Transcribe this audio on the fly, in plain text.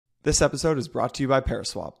This episode is brought to you by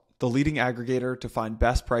ParaSwap, the leading aggregator to find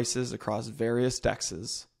best prices across various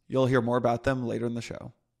DEXs. You'll hear more about them later in the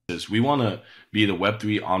show. We want to be the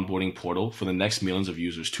Web3 onboarding portal for the next millions of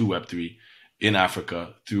users to Web3 in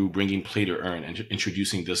Africa through bringing play to earn and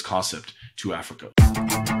introducing this concept to Africa.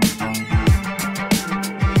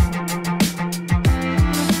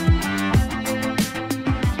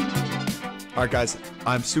 All right, guys,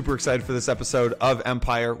 I'm super excited for this episode of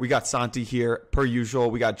Empire. We got Santi here, per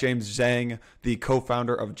usual. We got James Zhang, the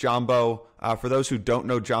co-founder of Jambo. For those who don't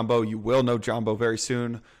know Jambo, you will know Jambo very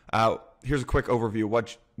soon. Here's a quick overview.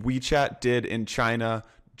 What WeChat did in China,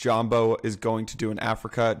 Jambo is going to do in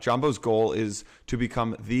Africa. Jambo's goal is to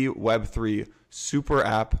become the Web3 super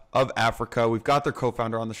app of Africa. We've got their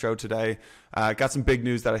co-founder on the show today. Got some big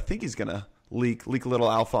news that I think he's going to leak a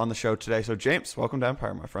little alpha on the show today. So, James, welcome to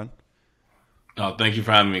Empire, my friend. Thank you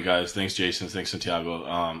for having me, guys. Thanks, Jason. Thanks,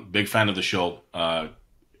 Santiago. Big fan of the show.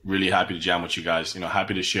 Really happy to jam with you guys.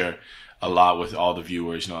 Happy to share a lot with all the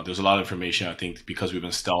viewers. There's a lot of information. I think because we've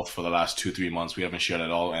been stealth for the last 2-3 months, we haven't shared at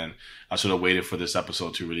all. And I sort of waited for this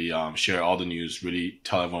episode to really share all the news, really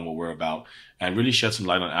tell everyone what we're about, and really shed some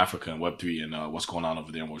light on Africa and Web3 and what's going on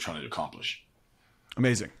over there and what we're trying to accomplish.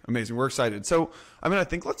 Amazing. We're excited. So, I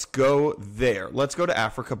think let's go there. Let's go to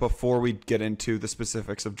Africa before we get into the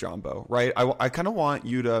specifics of Jambo, right? I kind of want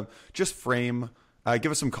you to just frame, give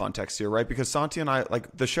us some context here, right? Because Santi and I,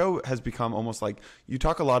 the show has become almost like you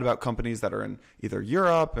talk a lot about companies that are in either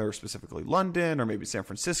Europe or specifically London or maybe San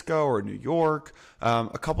Francisco or New York.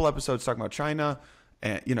 A couple episodes talking about China.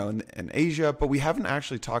 And, in Asia, but we haven't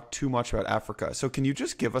actually talked too much about Africa. So can you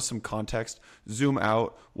just give us some context, zoom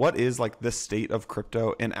out, what is the state of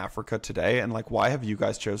crypto in Africa today? And why have you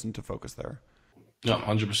guys chosen to focus there? Yeah,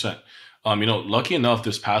 100%. Lucky enough,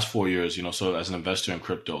 this past 4 years, so as an investor in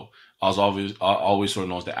crypto, I always sort of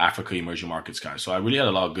known as the Africa emerging markets guy. So I really had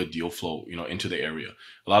a lot of good deal flow, into the area,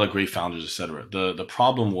 a lot of great founders, etc. The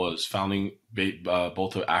problem was founding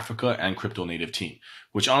both an Africa and crypto native team,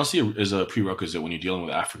 which honestly is a prerequisite when you're dealing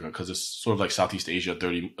with Africa because it's sort of like Southeast Asia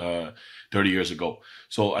 30 years ago.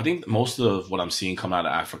 So I think most of what I'm seeing come out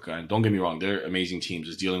of Africa, and don't get me wrong, they're amazing teams,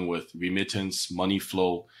 is dealing with remittance, money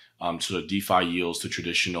flow, sort of DeFi yields to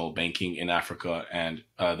traditional banking in Africa. And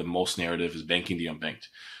the most narrative is banking the unbanked.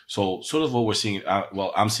 So sort of what we're seeing,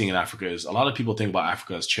 I'm seeing in Africa is a lot of people think about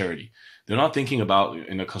Africa as charity. They're not thinking about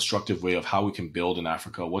in a constructive way of how we can build in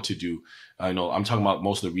Africa, what to do. I'm talking about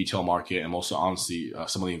most of the retail market and most of, honestly,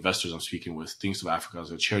 some of the investors I'm speaking with thinks of Africa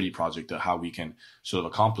as a charity project, that how we can sort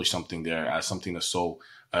of accomplish something there as something that's so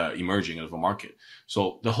emerging of a market.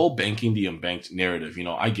 So the whole banking the unbanked narrative,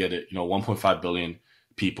 I get it, 1.5 billion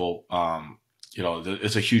people,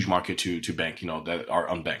 it's a huge market to bank, that are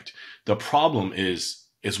unbanked. The problem is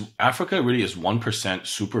Africa really is 1%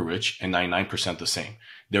 super rich and 99% the same.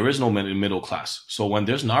 There is no middle class. So when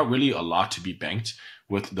there's not really a lot to be banked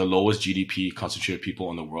with the lowest GDP concentrated people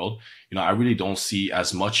in the world, I really don't see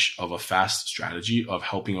as much of a fast strategy of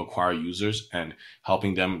helping acquire users and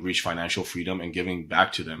helping them reach financial freedom and giving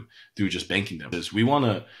back to them through just banking them. We want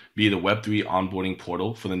to be the Web3 onboarding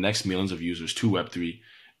portal for the next millions of users to Web3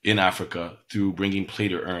 in Africa through bringing play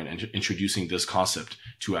to earn and introducing this concept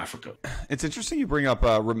to Africa. It's interesting you bring up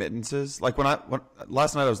remittances.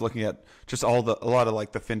 Last night I was looking at just a lot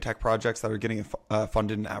of the fintech projects that are getting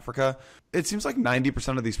funded in Africa. It seems like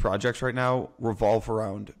 90% of these projects right now revolve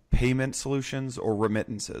around payment solutions or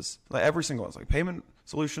remittances. Every single one is payment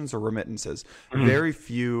solutions or remittances. Mm-hmm. Very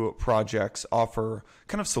few projects offer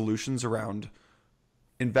kind of solutions around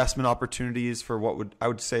investment opportunities for what I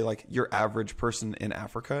would say your average person in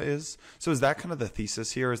Africa is. So is that kind of the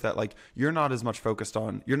thesis here, is that you're not as much focused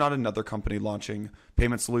on, you're not another company launching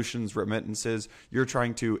payment solutions, remittances, you're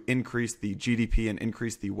trying to increase the GDP and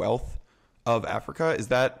increase the wealth of Africa?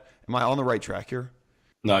 Am I on the right track here?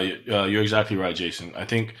 No, you're exactly right, Jason. I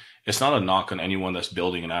think it's not a knock on anyone that's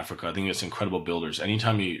building in Africa. I think it's incredible builders.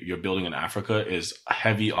 Anytime you're building in Africa is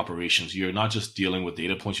heavy operations. You're not just dealing with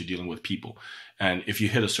data points, you're dealing with people. And if you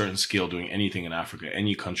hit a certain scale doing anything in Africa,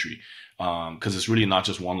 any country, because it's really not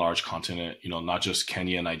just one large continent, not just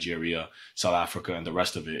Kenya, Nigeria, South Africa, and the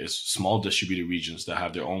rest of it. It's small distributed regions that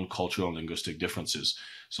have their own cultural and linguistic differences.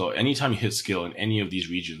 So anytime you hit scale in any of these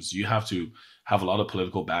regions, you have to have a lot of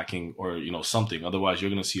political backing or, something. Otherwise, you're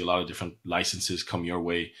going to see a lot of different licenses come your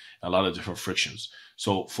way, a lot of different frictions.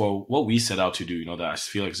 So for what we set out to do, that I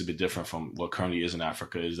feel like is a bit different from what currently is in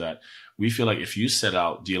Africa, is that we feel like if you set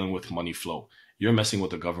out dealing with money flow, you're messing with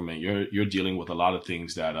the government, you're dealing with a lot of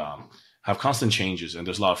things that have constant changes and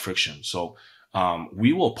there's a lot of friction. So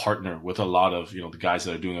we will partner with a lot of, the guys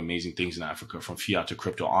that are doing amazing things in Africa, from fiat to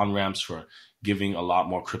crypto on-ramps, for giving a lot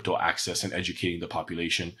more crypto access and educating the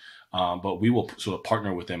population. But we will sort of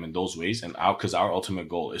partner with them in those ways. And because our ultimate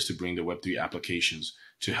goal is to bring the Web3 applications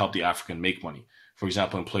to help the African make money. For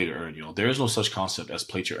example, in play to earn, there is no such concept as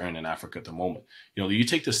play to earn in Africa at the moment. You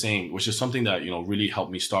take the same, which is something that, really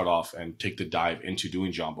helped me start off and take the dive into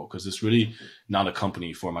doing Jambo, because it's really not a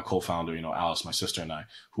company for my co-founder, Alice, my sister, and I,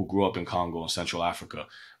 who grew up in Congo and Central Africa.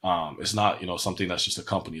 It's not, something that's just a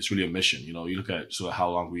company. It's really a mission. You look at sort of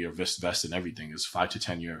how long we invest in everything. It's 5 to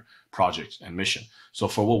 10 year project and mission. So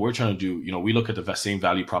for what we're trying to do, we look at the same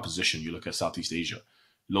value proposition. You look at Southeast Asia,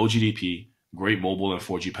 low GDP, great mobile and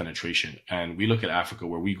 4G penetration. And we look at Africa,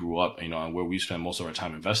 where we grew up, and where we spend most of our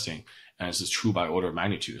time investing. And it's just true by order of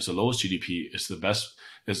magnitude. It's the lowest GDP. It's the best.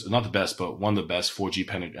 It's not the best, but one of the best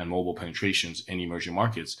 4G and mobile penetrations in emerging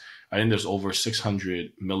markets. I think there's over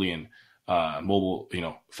 600 million mobile,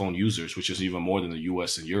 phone users, which is even more than the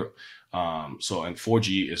US and Europe. And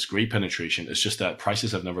 4G is great penetration. It's just that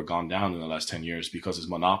prices have never gone down in the last 10 years because it's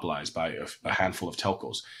monopolized by a handful of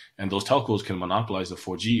telcos. And those telcos can monopolize the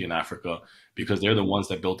 4G in Africa because they're the ones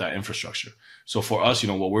that built that infrastructure. So for us,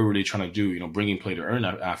 what we're really trying to do, bringing play to earn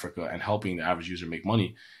Africa and helping the average user make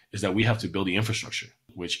money, is that we have to build the infrastructure,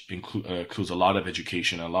 which includes a lot of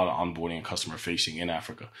education, a lot of onboarding and customer facing in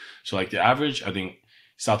Africa. So like the average, I think,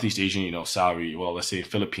 Southeast Asian, salary, well, let's say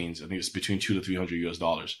Philippines, I think it's between $200 to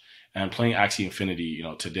 $300. And playing Axie Infinity,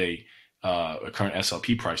 today, current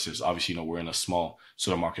SLP prices, obviously, we're in a small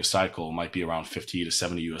sort of market cycle, might be around $50 to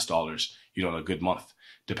 $70, in a good month,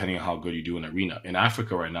 depending on how good you do in arena. In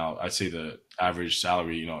Africa right now, I'd say the average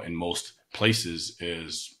salary, in most places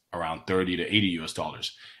is around $30 to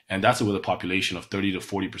 $80. And that's with a population of 30 to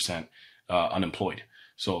 40% unemployed.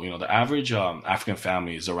 So, the average African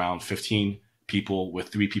family is around 15 people with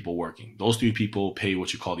 3 people working. Those 3 people pay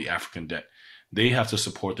what you call the African debt. They have to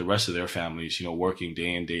support the rest of their families, working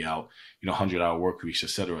day in, day out, 100-hour work weeks,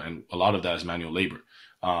 etc. And a lot of that is manual labor.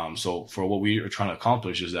 So for what we are trying to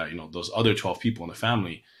accomplish is that, those other 12 people in the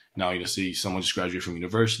family, now, see someone just graduated from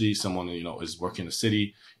university, someone, is working in the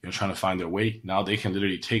city, trying to find their way. Now they can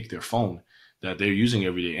literally take their phone that they're using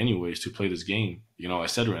every day anyways to play this game,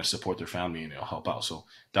 etc., and support their family and help out. So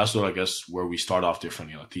that's what I guess where we start off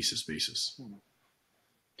different, thesis basis.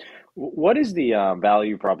 What is the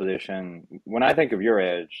value proposition? When I think of your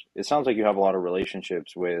edge, it sounds like you have a lot of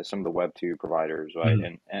relationships with some of the Web2 providers, right?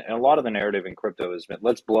 Mm-hmm. And a lot of the narrative in crypto has been,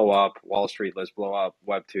 let's blow up Wall Street, let's blow up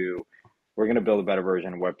Web2. We're going to build a better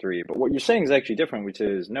version of Web3. But what you're saying is actually different, which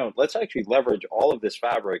is, no, let's actually leverage all of this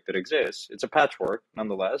fabric that exists. It's a patchwork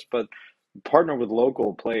nonetheless, but partner with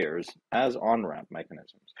local players as on-ramp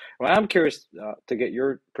mechanisms. Well, I'm curious to get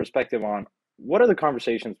your perspective on, what are the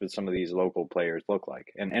conversations with some of these local players look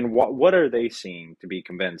like? And what are they seeing to be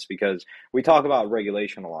convinced? Because we talk about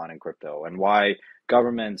regulation a lot in crypto, and why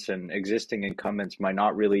governments and existing incumbents might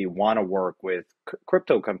not really want to work with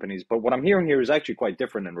crypto companies. But what I'm hearing here is actually quite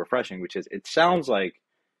different and refreshing, which is, it sounds like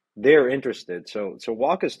they're interested. So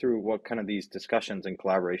walk us through what kind of these discussions and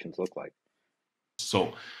collaborations look like.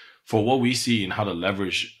 So for what we see and how to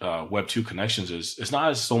leverage Web2 connections is, it's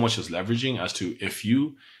not as so much as leveraging as to, if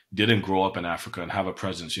you didn't grow up in Africa and have a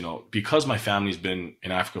presence, because my family's been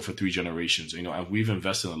in Africa for 3 generations, and we've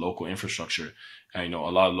invested in the local infrastructure and, a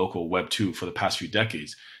lot of local Web2 for the past few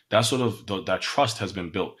decades, that sort of, that trust has been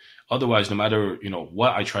built. Otherwise, no matter,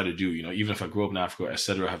 what I try to do, even if I grew up in Africa, et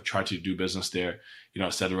cetera, have tried to do business there,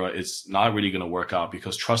 et cetera, it's not really going to work out,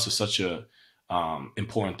 because trust is such a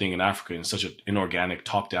important thing in Africa, and such an inorganic,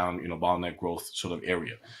 top-down, bottleneck growth sort of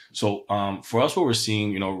area. So for us, what we're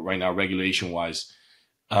seeing, right now, regulation-wise,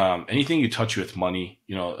 anything you touch with money,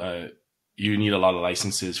 you need a lot of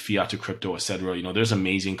licenses, fiat to crypto, et cetera. There's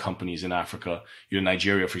amazing companies in Africa.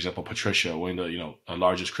 Nigeria, for example, Patricia, one of the,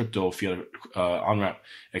 largest crypto fiat on-ramp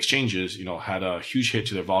exchanges, had a huge hit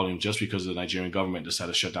to their volume just because the Nigerian government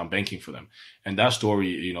decided to shut down banking for them. And that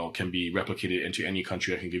story, can be replicated into any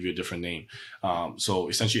country. I can give you a different name. So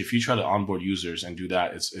essentially, if you try to onboard users and do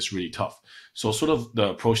that, it's really tough. So sort of the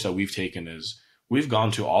approach that we've taken is, we've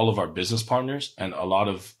gone to all of our business partners and a lot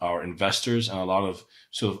of our investors and a lot of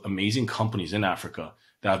sort of amazing companies in Africa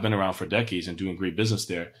that have been around for decades and doing great business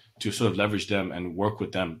there, to sort of leverage them and work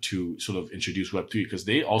with them to sort of introduce Web3, because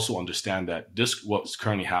they also understand that what's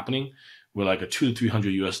currently happening with like a $200 to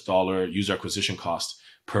 $300 user acquisition cost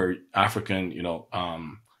per African,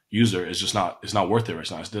 user is just not, it's not worth it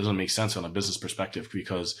right now. It doesn't make sense on a business perspective,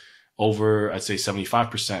 because over, I'd say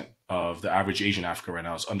 75% of the average age in Africa right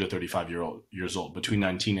now is under years old, between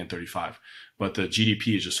 19 and 35. But the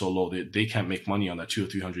GDP is just so low that they can't make money on that 200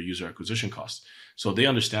 or 300 user acquisition cost. So they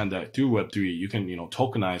understand that through Web3, you can,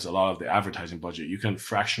 tokenize a lot of the advertising budget. You can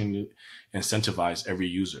fractionally incentivize every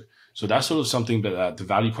user. So that's sort of something that the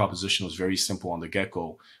value proposition was very simple on the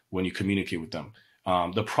get-go when you communicate with them.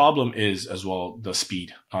 The problem is as well the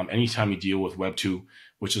speed. Anytime you deal with Web2,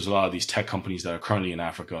 which is a lot of these tech companies that are currently in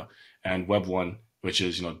Africa, and Web1, which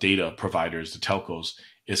is data providers, the telcos,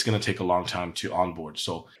 it's going to take a long time to onboard.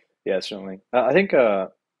 So Yeah, certainly. I think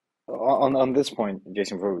on this point,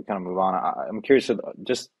 Jason, before we kind of move on, I'm curious,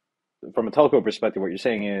 just from a telco perspective, what you're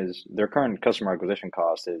saying is their current customer acquisition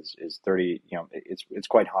cost is 30, it's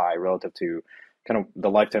quite high relative to kind of the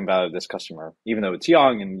lifetime value of this customer, even though it's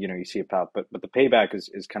young and you see a path, but the payback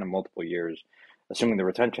is kind of multiple years, assuming the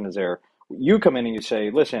retention is there. You come in and you say,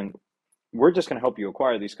 listen, we're just going to help you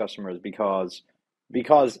acquire these customers because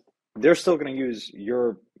they're still going to use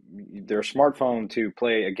their smartphone to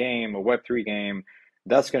play a game, a Web3 game.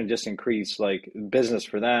 That's going to just increase like business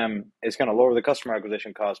for them. It's going to lower the customer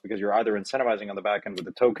acquisition cost because you're either incentivizing on the back end with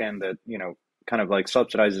a token that kind of like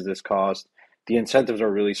subsidizes this cost. The incentives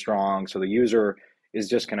are really strong, so the user is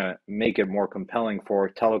just going to make it more compelling for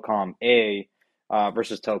telecom A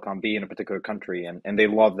versus telecom B in a particular country, and they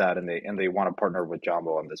love that, and they want to partner with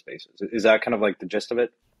Jambo on this basis. Is that kind of like the gist of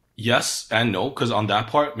it? yes and no, because on that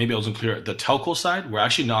part, maybe I wasn't clear. The telco side, we're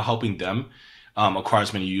actually not helping them acquire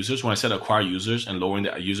as many users. When I said acquire users and lowering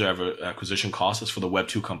the user acquisition cost, is for the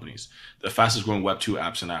Web2 companies, the fastest growing Web2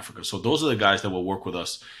 apps in Africa. So those are the guys that will work with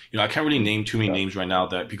us. I can't really name too many names right now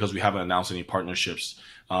that because we haven't announced any partnerships.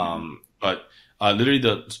 But literally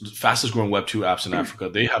the fastest growing Web2 apps in Africa,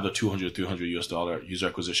 they have the $200, $300 user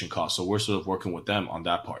acquisition cost. So we're sort of working with them on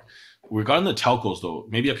that part. Regarding the telcos, though,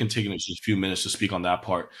 maybe I can take just a few minutes to speak on that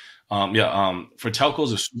part. For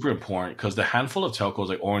telcos, it's super important because the handful of telcos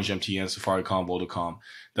like Orange, MTN, Safaricom, Vodacom,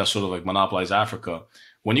 that sort of like monopolize Africa.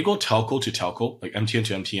 When you go telco to telco, like MTN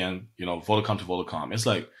to MTN, Vodacom to Vodacom, it's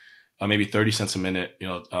like maybe 30 cents a minute,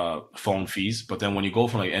 phone fees. But then when you go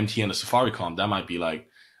from like MTN to Safaricom, that might be like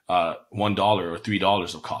 $1 or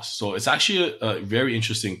 $3 of cost. So it's actually a very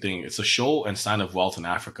interesting thing. It's a show and sign of wealth in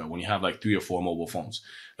Africa when you have like 3 or 4 mobile phones.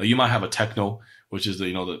 You might have a Techno, which is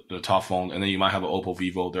the top phone, and then you might have an Oppo,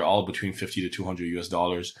 Vivo. They're all between $50 to $200.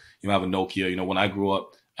 You might have a Nokia. When I grew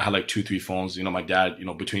up, I had like 2, 3 phones. My dad,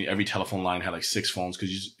 between every telephone line had like 6 phones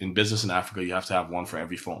because in business in Africa, you have to have one for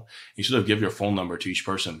every phone. You sort of give your phone number to each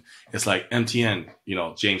person. It's like MTN,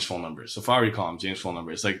 James' phone number, Safaricom, James' phone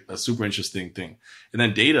number. It's like a super interesting thing. And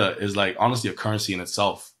then data is like honestly a currency in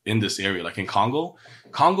itself in this area. Like in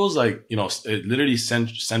Congo's like, literally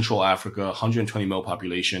Central Africa, 120 million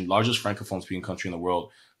population, largest Francophone speaking country in the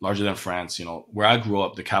world, larger than France. Where I grew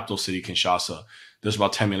up, the capital city, Kinshasa, there's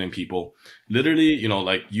about 10 million people. Literally,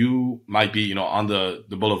 like you might be, on the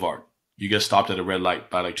boulevard. You get stopped at a red light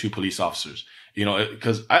by like 2 police officers,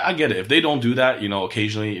 because I get it. If they don't do that,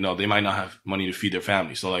 occasionally, they might not have money to feed their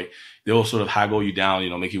family. So like they will sort of haggle you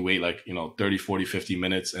down, make you wait like, 30, 40, 50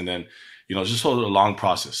 minutes. And then, it's just sort of a long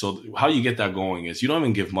process. So how you get that going is you don't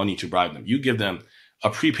even give money to bribe them. You give them a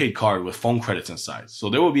prepaid card with phone credits inside. So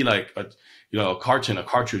there will be like a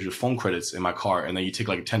cartridge with phone credits in my car. And then you take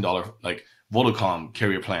like a $10, like Vodacom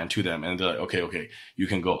carrier plan to them. And they're like, okay, you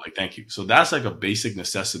can go. Like, thank you. So that's like a basic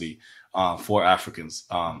necessity for Africans.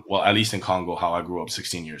 Well, at least in Congo, how I grew up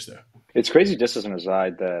 16 years there. It's crazy, just as an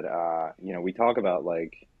aside, that we talk about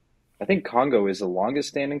like, I think Congo is the longest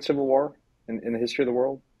standing civil war in the history of the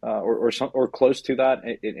world, or close to that,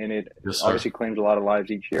 and it Yes, obviously claims a lot of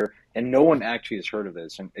lives each year, and no one actually has heard of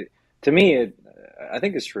this. And to me, I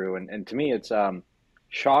think it's true, and to me, it's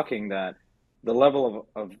shocking that the level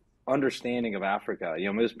of understanding of Africa.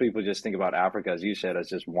 Most people just think about Africa, as you said, as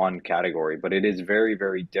just one category, but it is very,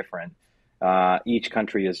 very different. Each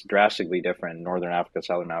country is drastically different. Northern Africa,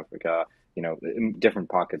 Southern Africa, in different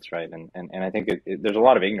pockets, right? And I think there's a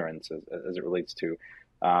lot of ignorance as it relates to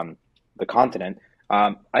the continent.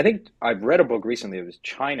 I think I've read a book recently. It was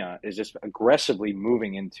China is just aggressively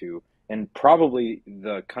moving into, and probably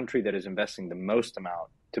the country that is investing the most amount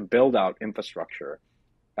to build out infrastructure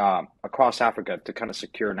across Africa to kind of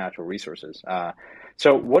secure natural resources.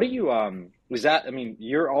 So what do you, was that, I mean,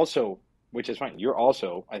 you're also, which is fine, you're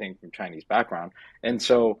also, I think, from Chinese background. And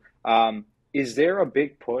so is there a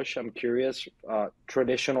big push? I'm curious,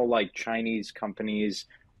 traditional like Chinese companies,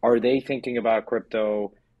 are they thinking about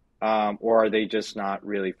crypto? Or are they just not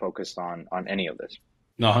really focused on any of this?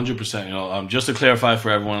 No, 100%. Just to clarify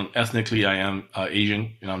for everyone, ethnically I am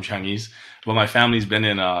Asian. I'm Chinese, but my family's been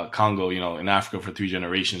in Congo, in Africa for 3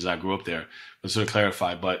 generations. I grew up there. But sort of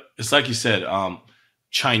clarify, but it's like you said,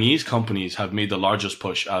 Chinese companies have made the largest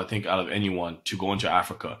push, I think, out of anyone to go into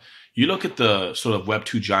Africa. You look at the sort of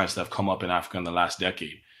Web2 giants that have come up in Africa in the last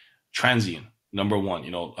decade. Transient, number one,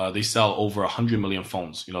 they sell over 100 million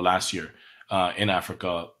phones, last year. In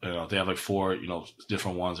Africa, they have like four,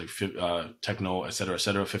 different ones like Techno, et cetera,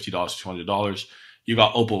 $50 to $200. You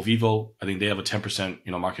got Oppo, Vivo. I think they have a 10%,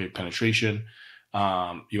 market penetration.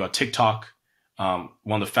 You got TikTok, one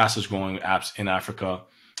of the fastest growing apps in Africa.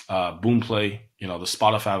 Boomplay, the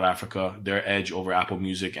Spotify of Africa. Their edge over Apple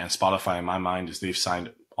Music and Spotify, in my mind, is they've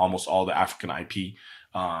signed almost all the African IP.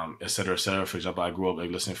 Et cetera, et cetera. For example, I grew up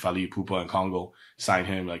like listening to Fally Ipupa in Congo, signed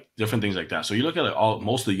him, like different things like that. So you look at like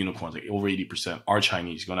most of the unicorns, like over 80% are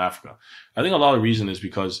Chinese going to Africa. I think a lot of the reason is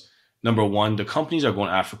because number one, the companies are going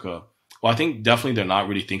to Africa. Well, I think definitely they're not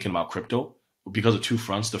really thinking about crypto because of two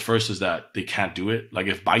fronts. The first is that they can't do it. Like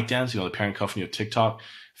if ByteDance, the parent company of TikTok,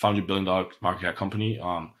 $500 billion market cap company,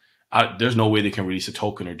 there's no way they can release a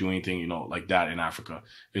token or do anything, like that in Africa.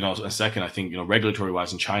 And second, I think, regulatory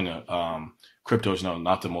wise in China, crypto is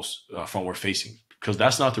not the most front facing because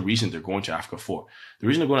that's not the reason they're going to Africa for. The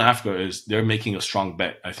reason they're going to Africa is they're making a strong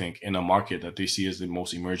bet, I think, in a market that they see as the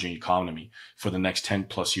most emerging economy for the next 10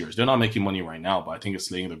 plus years. They're not making money right now, but I think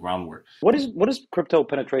it's laying the groundwork. What does crypto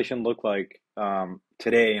penetration look like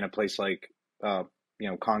today in a place like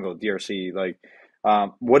Congo, DRC? Like,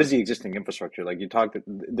 what is the existing infrastructure? Like you talked,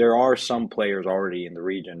 there are some players already in the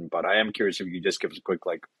region, but I am curious if you could just give us a quick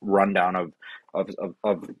like rundown of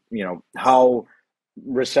how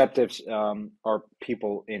receptive are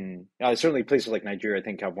people in certainly places like Nigeria. I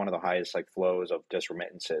think have one of the highest like flows of just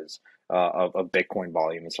remittances of Bitcoin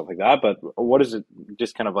volume and stuff like that. But what is it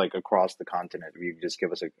just kind of like across the continent? If you could just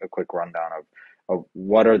give us a quick rundown of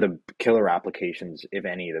what are the killer applications, if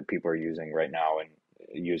any, that people are using right now and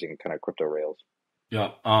using kind of crypto rails.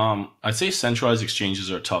 Yeah, I'd say centralized exchanges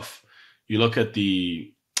are tough. You look at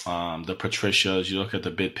the Patricias, you look at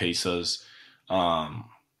the BitPesas,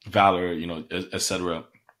 Valor, et cetera.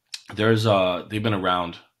 They've been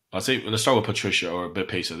around. Let's start with Patricia or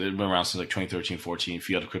BitPesa. They've been around since like 2013, 14.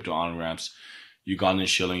 Fiat crypto on ramps, Ugandan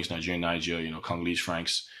shillings, Nigerian Niger, Congolese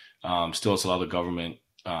francs. Still, it's a lot of government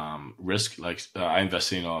risk. Like I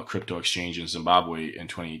invested in a crypto exchange in Zimbabwe in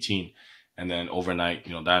 2018. And then overnight,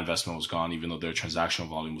 that investment was gone, even though their transactional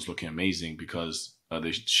volume was looking amazing because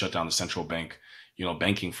they shut down the central bank,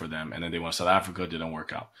 banking for them. And then they went to South Africa, didn't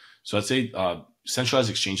work out. So I'd say centralized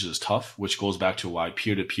exchanges is tough, which goes back to why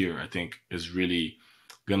peer-to-peer, I think, is really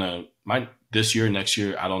this year, next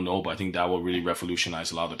year, I don't know, but I think that will really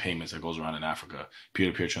revolutionize a lot of the payments that goes around in Africa,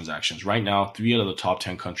 peer-to-peer transactions. Right now, 3 out of the top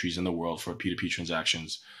 10 countries in the world for peer-to-peer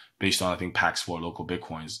transactions, based on, I think, Pax4 local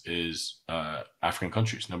Bitcoins, is African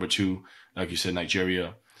countries. Number 2, like you said,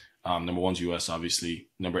 Nigeria. Number 1's US, obviously.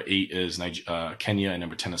 Number 8 is Kenya, and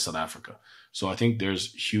number 10 is South Africa. So I think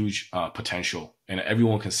there's huge potential, and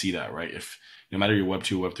everyone can see that, right? If no matter your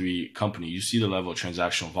Web2, Web3 company, you see the level of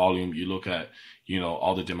transactional volume. You look at,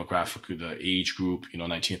 all the demographic, the age group,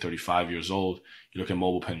 19 to 35 years old. You look at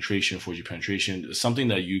mobile penetration, 4G penetration. It's something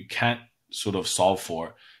that you can't sort of solve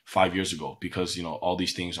for 5 years ago because, all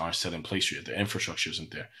these things aren't set in place yet. The infrastructure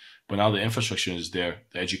isn't there. But now the infrastructure is there.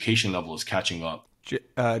 The education level is catching up.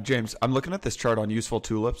 James, I'm looking at this chart on Useful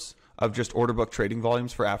Tulips of just order book trading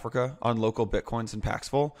volumes for Africa on local Bitcoins and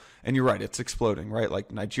Paxful. And you're right, it's exploding, right?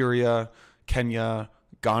 Like Nigeria, Kenya,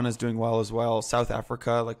 Ghana's doing well as well. South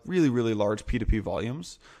Africa, like really, really large P2P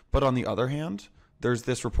volumes. But on the other hand, there's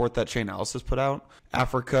this report that Chainalysis put out.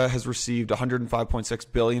 Africa has received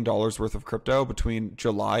 $105.6 billion worth of crypto between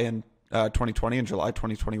July and 2020 and July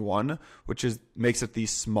 2021, which makes it the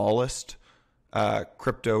smallest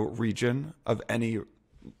crypto region of any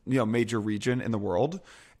major region in the world.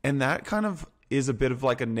 And that kind of is a bit of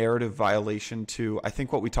like a narrative violation to, I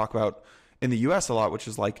think, what we talk about in the US a lot, which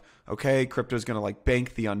is like, okay, crypto is going to like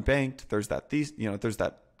bank the unbanked. There's that there's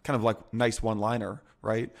that kind of like nice one-liner,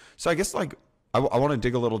 right? So I guess like I want to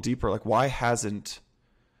dig a little deeper. Like, why hasn't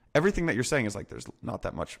everything that you're saying is like there's not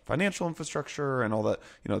that much financial infrastructure and all that,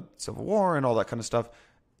 civil war and all that kind of stuff.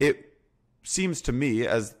 It seems to me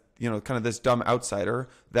as kind of this dumb outsider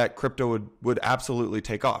that crypto would absolutely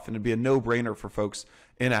take off, and it'd be a no-brainer for folks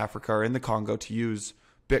in Africa or in the Congo to use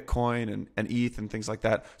Bitcoin and ETH and things like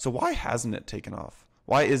that. So why hasn't it taken off?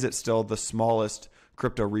 Why is it still the smallest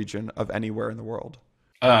crypto region of anywhere in the world?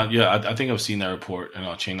 I think I've seen that report and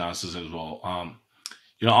Chainalysis as well.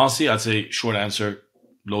 Honestly, I'd say short answer,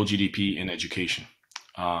 low GDP in education.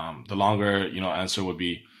 The longer, answer would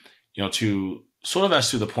be, to sort of as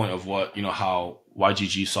to the point of what, how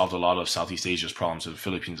YGG solved a lot of Southeast Asia's problems, in the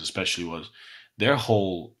Philippines especially, was their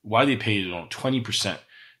whole, why they paid 20%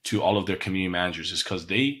 to all of their community managers is because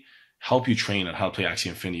they help you train on how to play Axie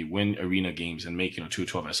Infinity, win arena games, and make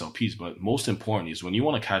 212 SLPs. But most importantly is when you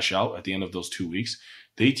want to cash out at the end of those 2 weeks,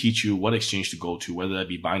 they teach you what exchange to go to, whether that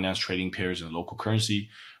be Binance trading pairs in the local currency,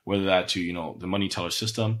 whether that to the money teller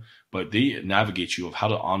system, but they navigate you of how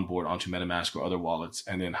to onboard onto MetaMask or other wallets,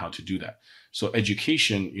 and then how to do that. So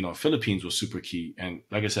education, Philippines was super key, and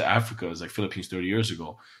like I said, Africa is like Philippines 30 years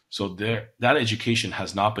ago. So that education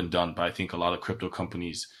has not been done by, I think, a lot of crypto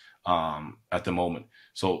companies at the moment.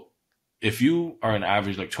 So if you are an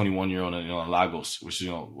average like 21-year-old in Lagos, which is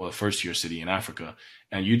a first year city in Africa,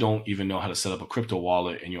 and you don't even know how to set up a crypto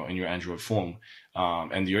wallet in your Android phone,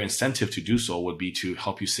 and your incentive to do so would be to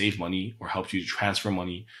help you save money or help you to transfer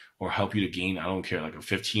money or help you to gain, I don't care, like a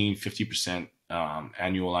 50%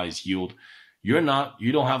 annualized yield, you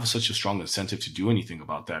don't have such a strong incentive to do anything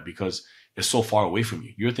about that because it's so far away from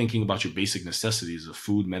you. You're thinking about your basic necessities of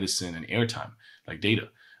food, medicine, and airtime, like data.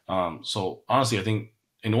 So honestly, I think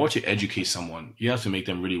in order to educate someone, you have to make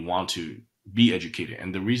them really want to be educated.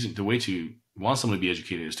 And the way to want someone to be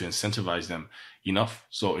educated is to incentivize them enough.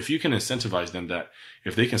 So if you can incentivize them that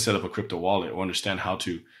if they can set up a crypto wallet or understand how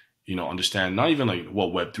to, understand not even like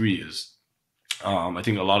what Web3 is. I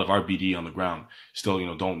think a lot of our BD on the ground still,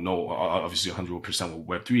 don't know obviously 100%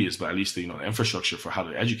 what Web3 is, but at least the infrastructure for how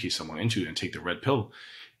to educate someone into and take the red pill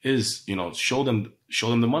is, show them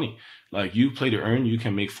the money. Like, you play to earn, you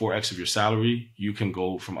can make 4x of your salary. You can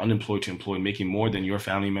go from unemployed to employed, making more than your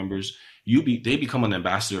family members. They become an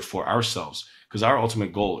ambassador for ourselves, because our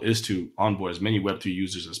ultimate goal is to onboard as many Web3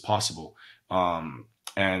 users as possible,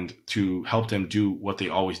 and to help them do what they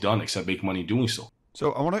always done, except make money doing so.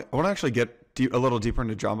 So I want to actually get a little deeper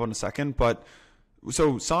into Jambo in a second, but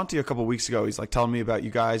so Santi a couple of weeks ago, he's like telling me about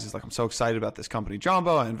you guys. He's like, I'm so excited about this company,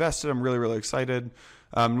 Jambo. I invested. I'm really, really excited.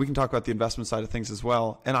 We can talk about the investment side of things as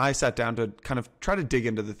well. And I sat down to kind of try to dig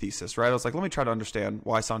into the thesis, right? I was like, let me try to understand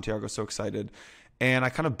why Santiago is so excited. And I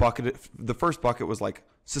kind of bucketed. The first bucket was like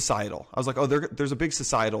societal. I was like, oh, there's a big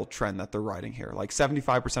societal trend that they're riding here. Like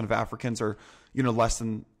 75% of Africans are,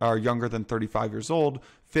 are younger than 35 years old.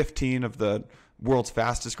 15 of the world's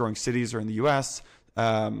fastest growing cities are in the U.S.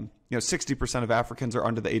 60% of Africans are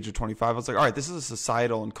under the age of 25. I was like, all right, this is a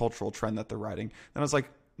societal and cultural trend that they're riding. Then I was like,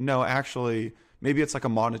 no, actually, maybe it's like a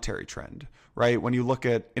monetary trend, right? When you look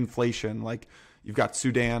at inflation, like you've got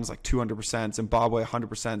Sudan's like 200%, Zimbabwe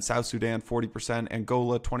 100%, South Sudan 40%,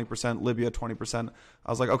 Angola 20%, Libya 20%. I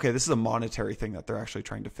was like, okay, this is a monetary thing that they're actually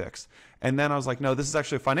trying to fix. And then I was like, no, this is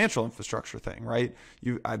actually a financial infrastructure thing, right?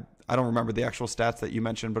 I don't remember the actual stats that you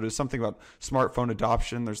mentioned, but it was something about smartphone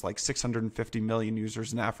adoption. There's like 650 million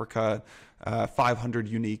users in Africa, 500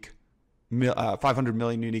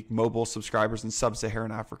 million unique mobile subscribers in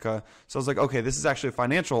sub-Saharan Africa. So I was like, okay, this is actually a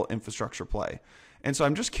financial infrastructure play. And so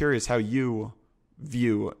I'm just curious how you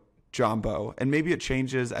view Jambo, and maybe it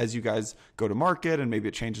changes as you guys go to market, and maybe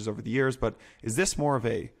it changes over the years, but is this more of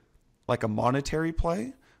a monetary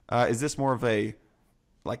play? Is this more of a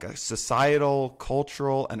societal,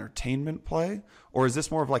 cultural, entertainment play? Or is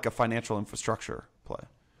this more of like a financial infrastructure play?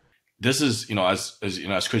 This is, as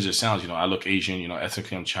crazy as it sounds, I look Asian,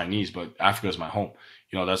 ethnically I'm Chinese, but Africa is my home.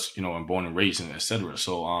 That's, I'm born and raised and et cetera.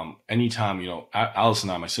 So, anytime, Alice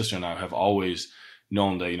and I, my sister and I, have always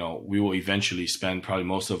known that, we will eventually spend probably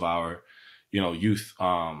most of our, youth,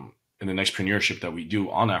 in the entrepreneurship that we do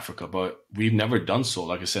on Africa, but we've never done so,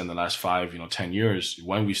 like I said, in the last 5, 10 years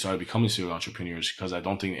when we started becoming serial entrepreneurs, because I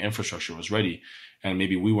don't think the infrastructure was ready, and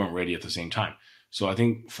maybe we weren't ready at the same time. So I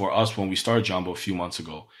think for us, when we started Jambo a few months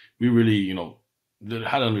ago, we really,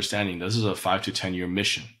 had an understanding this is a 5 to 10 year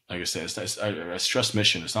mission. Like I said, it's a stress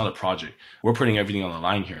mission. It's not a project. We're putting everything on the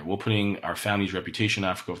line here. We're putting our family's reputation in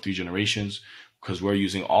Africa of 3 generations, because we're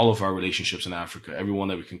using all of our relationships in Africa, everyone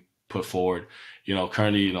that we can put forward.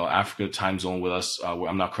 Currently, Africa time zone with us.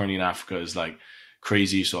 I'm not currently in Africa is like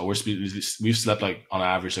crazy. So we've slept like on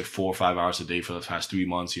average like 4 or 5 hours a day for the past 3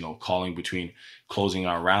 months, calling between closing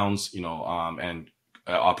our rounds, and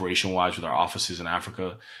operation wise with our offices in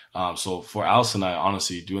Africa. So for Alice and I,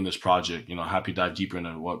 honestly, doing this project, happy to dive deeper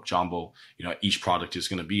into what Jambo, each product is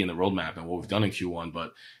going to be in the roadmap and what we've done in Q1.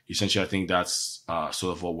 But essentially, I think that's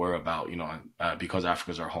sort of what we're about, because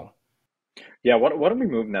Africa is our home. Yeah, why don't we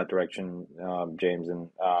move in that direction, James, and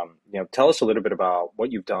tell us a little bit about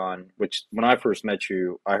what you've done. Which, when I first met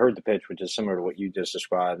you, I heard the pitch, which is similar to what you just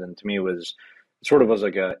described, and to me, it was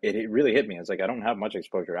like it really hit me. It's like I don't have much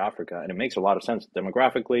exposure to Africa, and it makes a lot of sense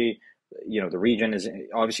demographically, the region is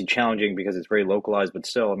obviously challenging because it's very localized, but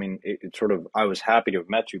still, I mean, it's sort of, I was happy to have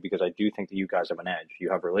met you because I do think that you guys have an edge.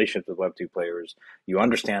 You have relationships with Web2 players. You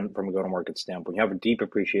understand from a go-to-market standpoint. You have a deep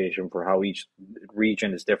appreciation for how each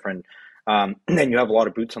region is different. And you have a lot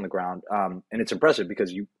of boots on the ground. And it's impressive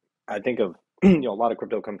because I think of, a lot of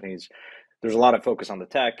crypto companies, there's a lot of focus on the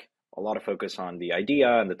tech, a lot of focus on the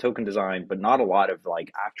idea and the token design, but not a lot of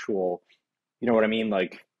like actual, you know what I mean?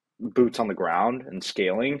 Like boots on the ground and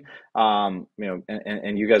scaling. And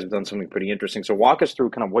you guys have done something pretty interesting. So walk us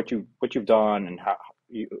through kind of what you've done and how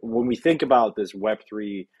when we think about this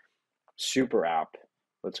Web3 super app,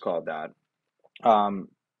 let's call it that.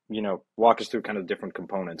 Walk us through kind of different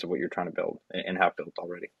components of what you're trying to build and have built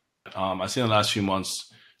already. I see in the last few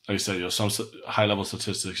months, like I said, some high level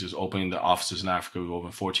statistics is opening the offices in Africa. We've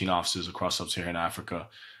opened 14 offices across sub-Saharan Africa.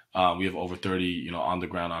 We have over 30, on the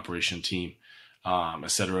ground operation team,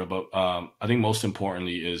 etc. But I think most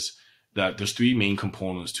importantly is that there's three main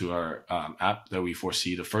components to our app that we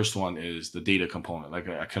foresee. The first one is the data component. Like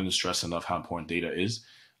I couldn't stress enough how important data is.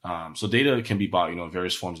 So data can be bought, in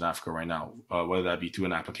various forms in Africa right now, whether that be through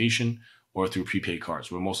an application or through prepaid cards.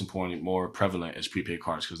 Where most importantly, more prevalent is prepaid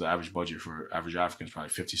cards because the average budget for average African is probably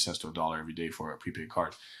 50 cents to $1 every day for a prepaid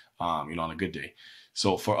card, on a good day.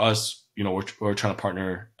 So for us, we're trying to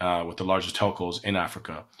partner with the largest telcos in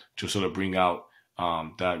Africa to sort of bring out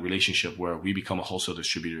that relationship where we become a wholesale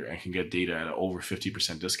distributor and can get data at an over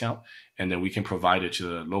 50% discount. And then we can provide it to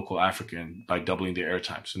the local African by doubling their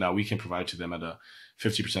airtime. So now we can provide to them at a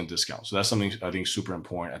 50% discount. So that's something I think super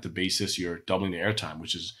important. At the basis, you're doubling the airtime,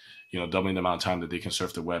 which is, doubling the amount of time that they can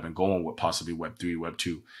surf the web and go on with possibly Web3,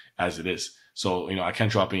 Web2 as it is. So, I can't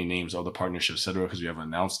drop any names of the partnerships, et cetera, because we haven't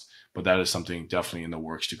announced, but that is something definitely in the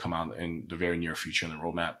works to come out in the very near future in the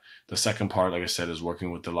roadmap. The second part, like I said, is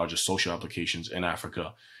working with the largest social applications in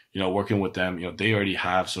Africa. Working with them, they already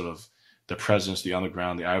have sort of the presence, the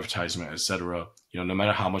underground, the advertisement, et cetera. No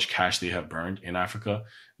matter how much cash they have burned in Africa,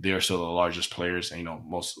 they are still the largest players and,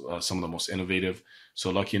 some of the most innovative. So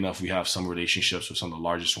lucky enough, we have some relationships with some of the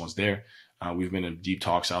largest ones there. We've been in deep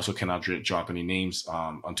talks. I also cannot drop any names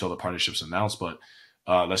until the partnership's announced, but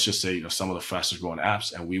let's just say, some of the fastest growing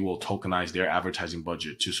apps, and we will tokenize their advertising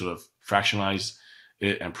budget to sort of fractionalize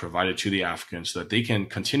it and provide it to the Africans so that they can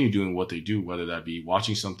continue doing what they do, whether that be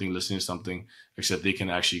watching something, listening to something, except they can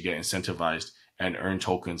actually get incentivized and earn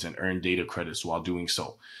tokens and earn data credits while doing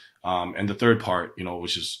so. And the third part,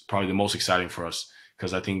 which is probably the most exciting for us,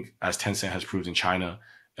 because I think as Tencent has proved in China,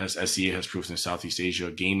 as SEA has proved in Southeast Asia,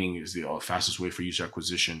 gaming is the fastest way for user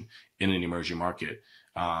acquisition in an emerging market.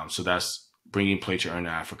 So that's bringing play to earn in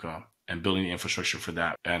Africa and building the infrastructure for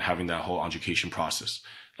that and having that whole education process.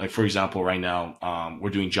 Like, for example, right now, we're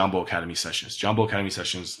doing Jambo Academy sessions. Jambo Academy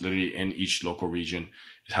sessions, literally in each local region,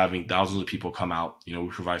 is having thousands of people come out. We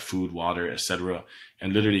provide food, water, etc.,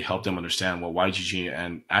 and literally help them understand what YGG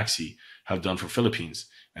and Axie have done for Philippines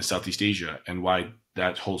and Southeast Asia and why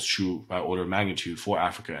that holds true by order of magnitude for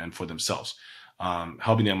Africa and for themselves.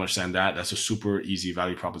 Helping them understand that's a super easy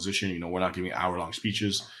value proposition. We're not giving hour-long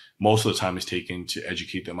speeches. Most of the time is taken to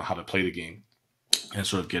educate them on how to play the game and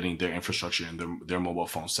sort of getting their infrastructure and their mobile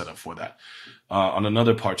phone set up for that. On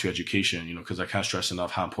another part to education, because I can't stress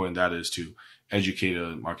enough how important that is to educate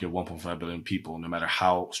a market of 1.5 billion people, no matter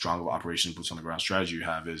how strong of operation boots on the ground strategy you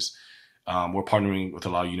have, is we're partnering with a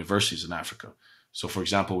lot of universities in Africa. So, for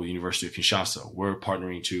example, with the University of Kinshasa, we're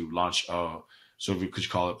partnering to launch a sort of, we could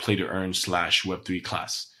call it play to earn / Web3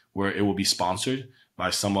 class, where it will be sponsored by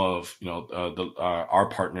some of our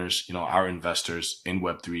partners, our investors in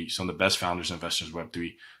Web3, some of the best founders and investors in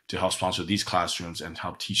Web3, to help sponsor these classrooms and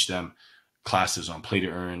help teach them classes on play to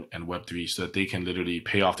earn and Web3 so that they can literally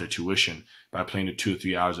pay off their tuition by playing the 2 or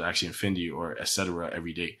 3 hours of Axie Infinity or et cetera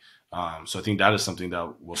every day. So I think that is something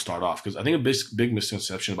that will start off, because I think a big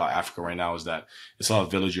misconception about Africa right now is that it's a lot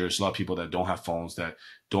of villagers, a lot of people that don't have phones, that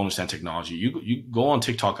don't understand technology. You go on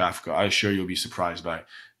TikTok Africa, I assure you'll be surprised by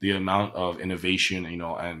the amount of innovation,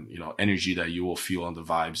 and energy that you will feel on the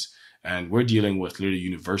vibes. And we're dealing with literally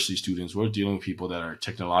university students. We're dealing with people that are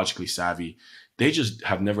technologically savvy. They just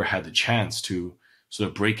have never had the chance to sort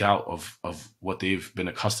of break out of what they've been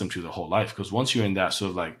accustomed to their whole life. Because once you're in that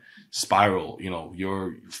sort of like spiral,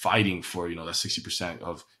 you're fighting for, that 60%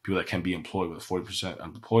 of people that can be employed with a 40%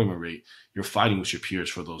 unemployment rate. You're fighting with your peers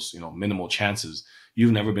for those, minimal chances.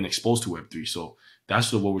 You've never been exposed to Web3. So that's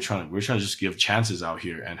sort of what we're trying to just give chances out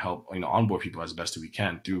here and help, onboard people as best as we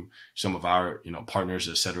can through some of our, partners,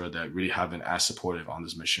 et cetera, that really have been as supportive on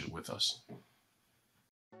this mission with us.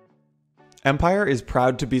 Empire is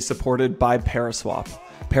proud to be supported by ParaSwap.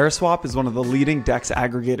 ParaSwap is one of the leading DEX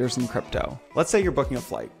aggregators in crypto. Let's say you're booking a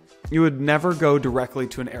flight. you would never go directly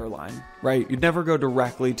to an airline, right? You'd never go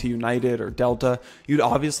directly to United or Delta. You'd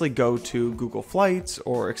obviously go to Google Flights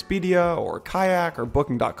or Expedia or Kayak or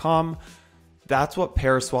Booking.com. That's what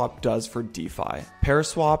ParaSwap does for DeFi.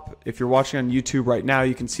 ParaSwap, if you're watching on YouTube right now,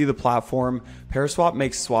 you can see the platform. ParaSwap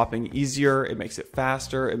makes swapping easier, it makes it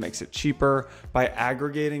faster, it makes it cheaper by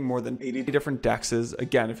aggregating more than 80 different DEXs.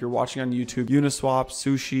 Again, if you're watching on YouTube, Uniswap,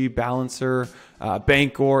 Sushi, Balancer,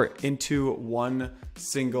 Bancor into one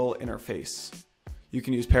single interface. You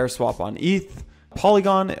can use ParaSwap on ETH,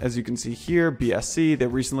 Polygon, as you can see here, BSC. They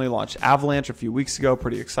recently launched Avalanche a few weeks ago,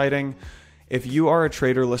 pretty exciting. If you are a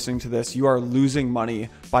trader listening to this, you are losing money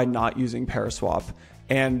by not using ParaSwap.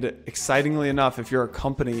 And excitingly enough, if you're a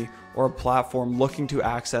company or a platform looking to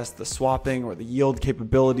access the swapping or the yield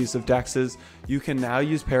capabilities of DEXs, you can now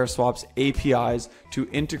use ParaSwap's APIs to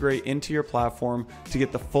integrate into your platform to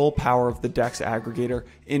get the full power of the DEX aggregator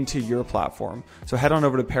into your platform. So head on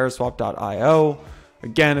over to paraswap.io.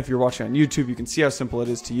 Again, if you're watching on YouTube, you can see how simple it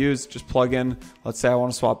is to use. Just plug in, let's say I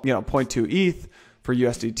want to swap, 0.2 ETH. For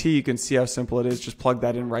USDT, you can see how simple it is. Just plug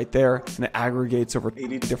that in right there, and it aggregates over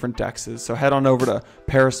 80 different DEXs. So head on over to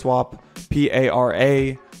ParaSwap,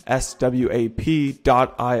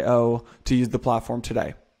 ParaSwap.io to use the platform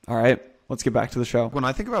today. All right, let's get back to the show. When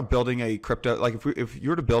I think about building a crypto, like if you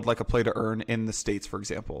were to build like a play to earn in the States, for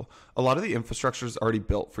example, a lot of the infrastructure is already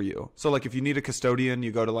built for you. So like if you need a custodian,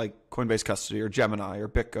 you go to like Coinbase Custody or Gemini or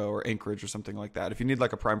BitGo or Anchorage or something like that. If you need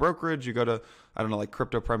like a prime brokerage, you go to, I don't know, like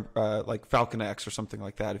Crypto Prime, like FalconX or something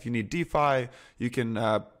like that. If you need DeFi, you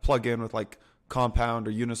can plug in with like Compound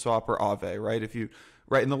or Uniswap or Aave, right?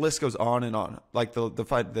 Right, and the list goes on and on. Like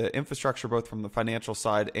the infrastructure, both from the financial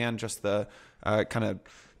side and just the kind of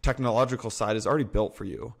technological side, is already built for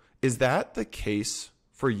you. Is that the case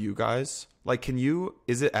for you guys? Like,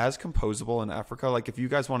 is it as composable in Africa? Like, if you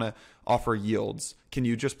guys want to offer yields, can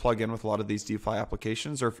you just plug in with a lot of these DeFi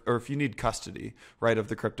applications? Or if you need custody, right, of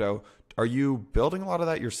the crypto, are you building a lot of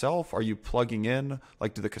that yourself? Are you plugging in?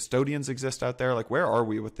 Like, do the custodians exist out there? Like, where are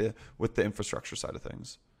we with the infrastructure side of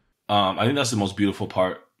things? I think that's the most beautiful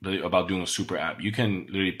part about doing a super app. You can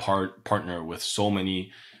literally partner with so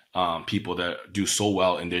many people that do so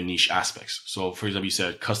well in their niche aspects. So, for example, you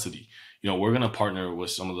said custody. We're going to partner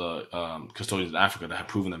with some of the custodians in Africa that have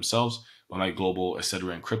proven themselves, like Global,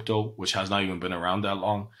 etc., and Crypto, which has not even been around that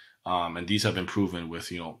long. And these have been proven with,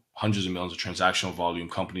 hundreds of millions of transactional volume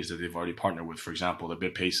companies that they've already partnered with. For example, the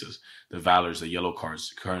BitPaces, the Valors, the Yellow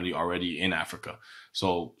Cards, currently already in Africa.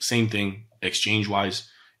 So same thing, exchange-wise,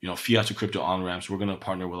 fiat to crypto on-ramps. We're going to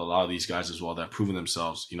partner with a lot of these guys as well that have proven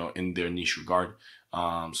themselves, in their niche regard.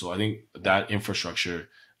 So I think that infrastructure,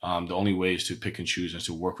 the only way is to pick and choose and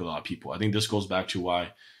to work with a lot of people. I think this goes back to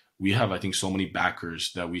why we have, I think, so many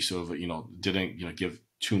backers that we sort of, didn't, give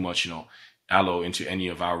too much, allo into any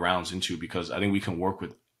of our rounds into, because I think we can work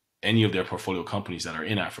with any of their portfolio companies that are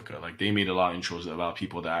in Africa. Like, they made a lot of intros about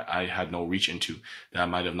people that I had no reach into that I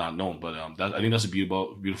might have not known. But I think that's a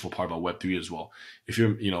beautiful part about Web3 as well. If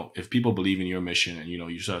if people believe in your mission and, you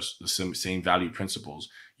have the same value principles,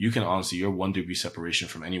 you can honestly, you're 1 degree separation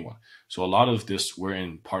from anyone. So a lot of this, we're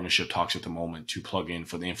in partnership talks at the moment to plug in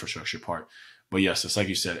for the infrastructure part. But yes, it's like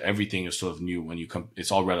you said, everything is sort of new when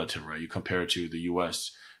it's all relative, right? You compare it to the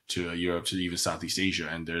US, to Europe, to even Southeast Asia,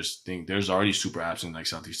 and there's already super apps in like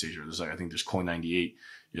Southeast Asia. I think there's Coin98,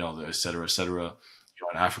 et cetera, et cetera.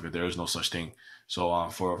 In Africa, there is no such thing. So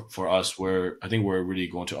for us, I think we're really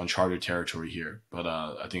going to uncharted territory here. But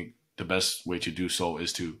I think the best way to do so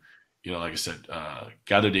is to, like I said,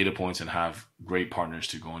 gather data points and have great partners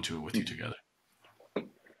to go into it with you together.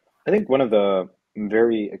 I think one of the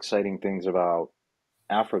very exciting things about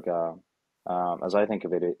Africa, as I think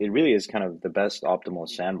of it, it really is kind of the best optimal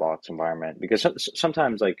sandbox environment, because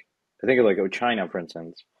sometimes, like, I think of like China, for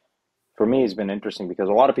instance. For me, it's been interesting because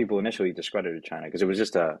a lot of people initially discredited China because it was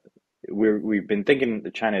just we've been thinking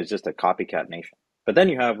that China is just a copycat nation. But then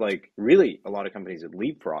you have like really a lot of companies that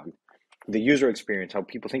leapfrog the user experience, how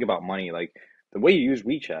people think about money, like the way you use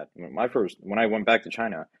WeChat. When I went back to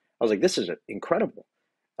China, I was like, this is incredible.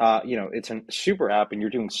 It's a super app and you're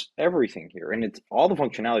doing everything here, and it's all the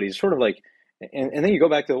functionality is sort of like, and then you go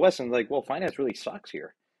back to the West and like, well, finance really sucks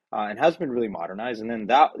here, and has been really modernized. And then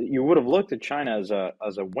that you would have looked at China as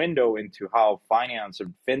a window into how finance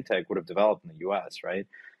and fintech would have developed in the U.S., right?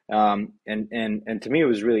 And to me, it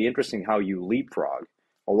was really interesting how you leapfrog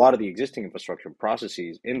a lot of the existing infrastructure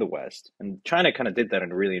processes in the West, and China kind of did that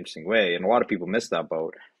in a really interesting way, and a lot of people missed that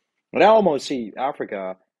boat. But I almost see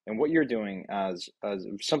Africa and what you're doing as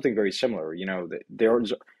something very similar.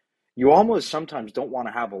 You almost sometimes don't want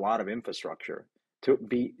to have a lot of infrastructure to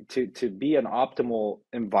be an optimal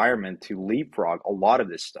environment to leapfrog a lot of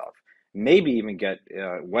this stuff. maybe even get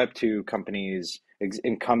Web2 companies,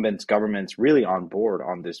 incumbents, governments really on board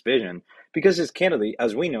on this vision. Because it's candidly,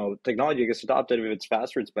 as we know, technology gets adopted. If it's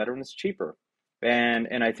faster, it's better, and it's cheaper.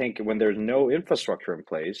 And I think when there's no infrastructure in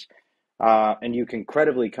place, and you can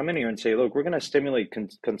credibly come in here and say, look, we're going to stimulate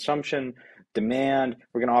consumption, demand.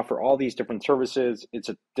 We're going to offer all these different services. It's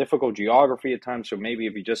a difficult geography at times. So maybe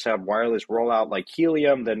if you just have wireless rollout like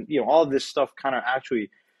Helium, then, all of this stuff kind of actually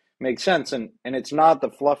makes sense. And it's not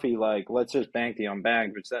the fluffy, like, let's just bank the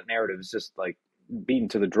unbanked, which that narrative is just like beaten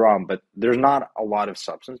to the drum. But there's not a lot of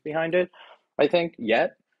substance behind it, I think,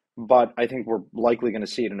 yet. But I think we're likely going to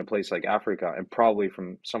see it in a place like Africa and probably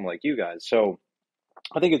from someone like you guys. So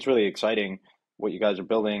I think it's really exciting what you guys are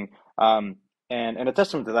building. And a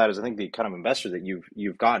testament to that is I think the kind of investors that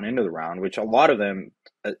you've gotten into the round, which a lot of them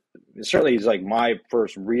certainly is like my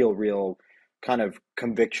first real kind of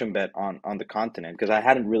conviction bet on the continent, because I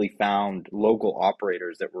hadn't really found local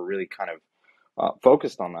operators that were really kind of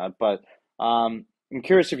focused on that. But I'm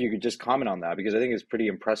curious if you could just comment on that, because I think it's pretty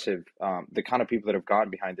impressive, the kind of people that have gotten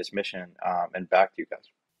behind this mission and backed you guys.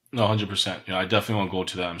 No, 100%. I definitely want to go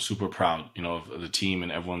to that. I'm super proud, of the team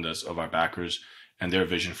and everyone that's of our backers and their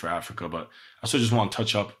vision for Africa. But I also just want to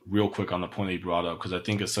touch up real quick on the point that you brought up, because I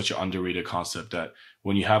think it's such an underrated concept that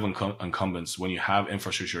when you have incumbents, when you have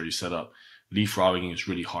infrastructure already set up, leapfrogging is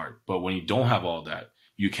really hard. But when you don't have all that,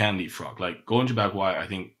 you can leapfrog. Like going back why I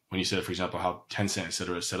think when you said, for example, how Tencent, et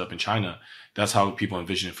cetera, is set up in China, that's how people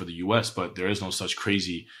envision it for the US. But there is no such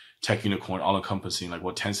crazy tech unicorn all encompassing like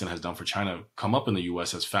what Tencent has done for China come up in the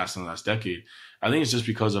US as fast in the last decade. I think it's just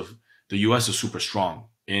because of the US is super strong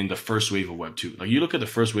in the first wave of Web2. Like you look at the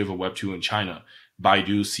first wave of Web2 in China,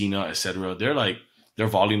 Baidu, Sina, etc. They're like, their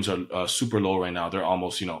volumes are super low right now. They're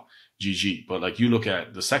almost, GG. But like you look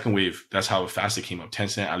at the second wave, that's how fast it came up.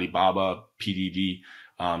 Tencent, Alibaba, PDD,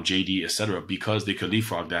 JD, etc. Because they could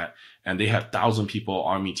leapfrog that. And they had 1,000 people,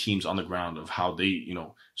 army teams on the ground of how they,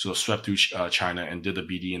 sort of swept through China and did the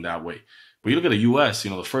BD in that way. But you look at the US,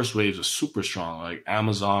 the first waves are super strong, like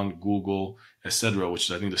Amazon, Google, etc., which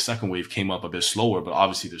is, I think the second wave came up a bit slower, but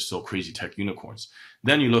obviously there's still crazy tech unicorns.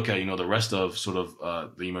 Then you look at, the rest of sort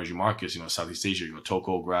of the emerging markets, Southeast Asia, you got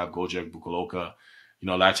Toko, Grab, Gojek, Bukaloka,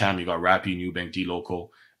 LATAM, you got Rappi, Nubank, dLocal.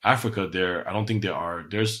 Africa, I don't think there are,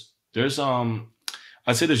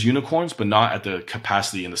 I'd say there's unicorns, but not at the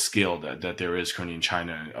capacity and the scale that there is currently in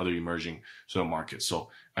China and other emerging sort of markets. So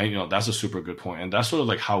that's a super good point. And that's sort of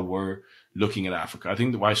like how we're looking at Africa. I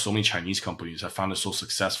think why so many Chinese companies have found it so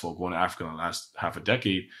successful going to Africa in the last half a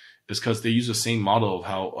decade is because they use the same model of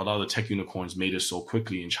how a lot of the tech unicorns made it so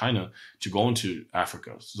quickly in China to go into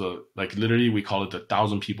Africa. So like literally we call it the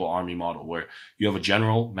 1,000 people army model, where you have a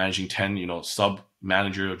general managing 10, sub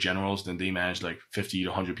manager of generals, then they manage like 50 to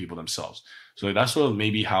 100 people themselves. So that's sort of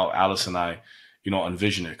maybe how Alice and I,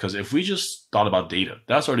 envision it. Because if we just thought about data,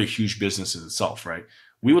 that's already a huge business in itself, right?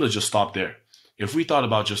 We would have just stopped there. If we thought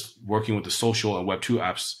about just working with the social and Web2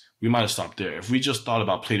 apps, we might have stopped there. If we just thought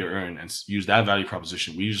about play to earn and use that value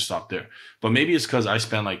proposition, we just stopped there. But maybe it's because I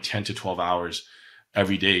spend like 10 to 12 hours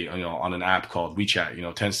every day, on an app called WeChat,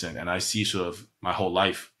 Tencent, and I see sort of my whole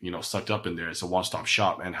life, sucked up in there. It's a one-stop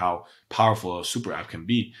shop, and how powerful a super app can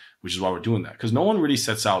be, which is why we're doing that. Because no one really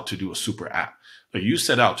sets out to do a super app. Like you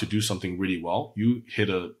set out to do something really well, you hit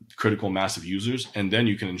a critical mass of users, and then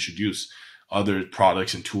you can introduce other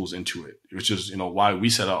products and tools into it, which is, why we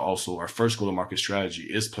set out also our first go-to-market strategy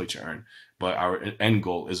is play to earn, but our end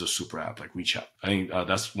goal is a super app like WeChat. I think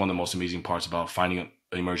that's one of the most amazing parts about finding an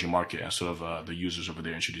emerging market and sort of the users over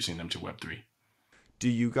there, introducing them to Web3. Do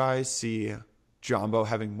you guys see Jambo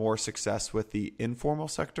having more success with the informal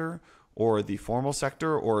sector or the formal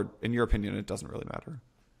sector, or in your opinion, it doesn't really matter?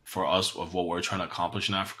 For us, of what we're trying to accomplish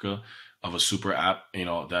in Africa, of a super app,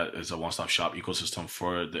 that is a one-stop shop ecosystem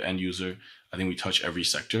for the end user, I think we touch every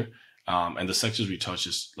sector. And the sectors we touch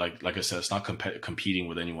is like I said, it's not competing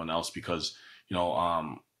with anyone else, because,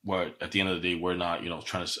 we're at the end of the day, we're not,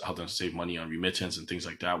 trying to help them save money on remittance and things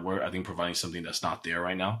like that. We're, I think, providing something that's not there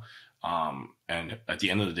right now. And at the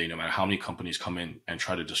end of the day, no matter how many companies come in and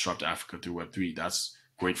try to disrupt Africa through Web3, that's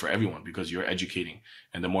great for everyone, because you're educating,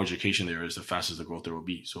 and the more education there is, the faster the growth there will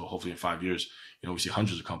be. So hopefully in 5 years, we see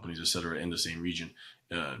hundreds of companies, et cetera, in the same region,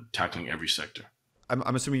 tackling every sector.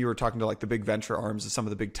 I'm assuming you were talking to like the big venture arms of some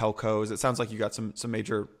of the big telcos. It sounds like you got some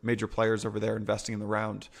major players over there investing in the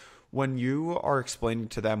round. When you are explaining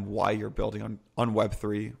to them why you're building on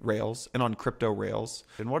Web3 rails and on crypto rails,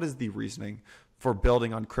 and what is the reasoning for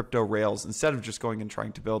building on crypto rails instead of just going and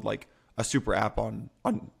trying to build like a super app on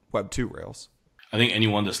Web2 rails? I think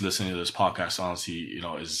anyone that's listening to this podcast, honestly,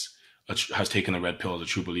 is has taken the red pill as a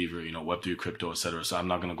true believer, Web3 crypto, etc. So I'm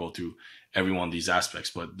not going to go through every one of these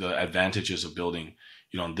aspects, but the advantages of building,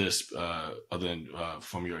 on this, other than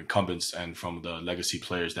from your incumbents and from the legacy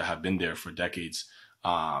players that have been there for decades,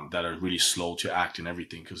 that are really slow to act and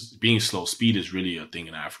everything. Because being slow, speed is really a thing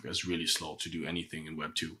in Africa. It's really slow to do anything in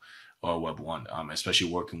Web2 or Web1,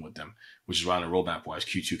 especially working with them, which is why on a roadmap wise,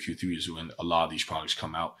 Q2, Q3 is when a lot of these products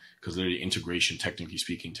come out, because literally integration, technically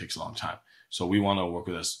speaking, takes a long time. So we want to work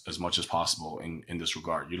with us as much as possible in this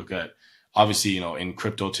regard. You look at, obviously, in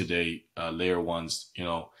crypto today, layer ones,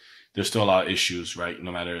 there's still a lot of issues, right?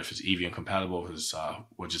 No matter if it's EV incompatible, because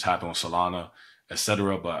what just happened with Solana,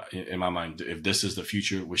 etc. But in my mind, if this is the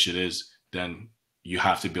future, which it is, then you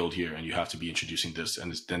have to build here and you have to be introducing this.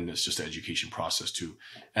 And then it's just an education process too.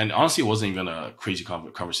 And honestly, it wasn't even a crazy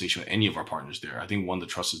conversation with any of our partners there. I think one, the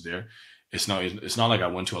trust is there. It's not like I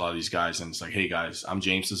went to a lot of these guys and it's like, hey guys, I'm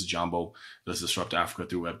James, this is Jambo, let's disrupt Africa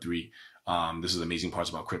through Web3. This is amazing parts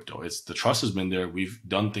about crypto. It's the trust has been there. We've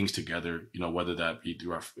done things together, whether that be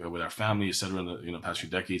through with our family, et cetera, in the past few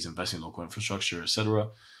decades, investing in local infrastructure, et cetera.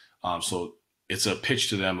 So it's a pitch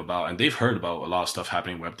to them about, and they've heard about a lot of stuff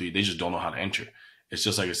happening in Web3. They just don't know how to enter. It's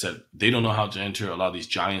just like I said, they don't know how to enter a lot of these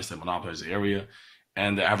giants that monopolize the area.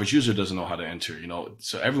 And the average user doesn't know how to enter,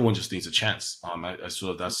 so everyone just needs a chance.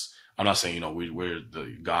 So that's, I'm not saying, we're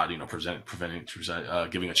the God,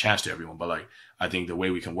 giving a chance to everyone, but like, I think the way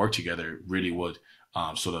we can work together really would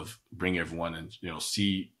sort of bring everyone and,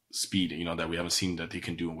 see speed, that we haven't seen that they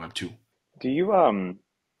can do in Web2. Do you,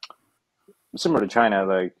 similar to China,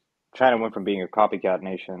 like China went from being a copycat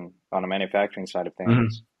nation on the manufacturing side of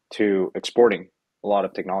things to exporting a lot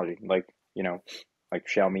of technology, like, like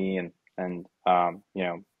Xiaomi and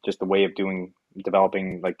just the way of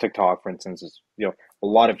developing like TikTok, for instance, is, a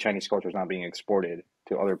lot of Chinese culture is not being exported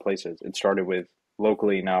to other places. It started with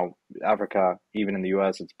locally, now Africa, even in the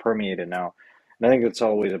US, it's permeated now. And I think it's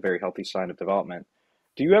always a very healthy sign of development.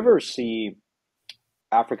 Do you ever see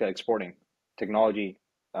Africa exporting technology,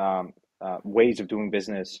 ways of doing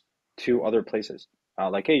business to other places,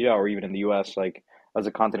 like Asia or even in the US, like as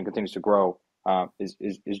the continent continues to grow?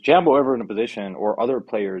 Is Jambo ever in a position, or other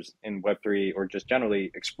players in Web3 or just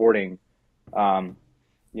generally exporting,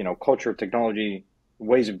 culture, technology,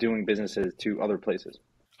 ways of doing businesses to other places?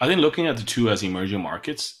 I think looking at the two as emerging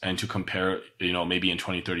markets and to compare, maybe in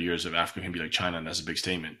 20, 30 years if Africa can be like China, and that's a big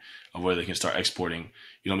statement of where they can start exporting,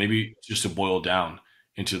 maybe just to boil down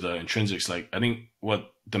into the intrinsics, like I think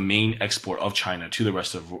what the main export of China to the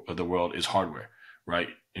rest of the world is hardware, right?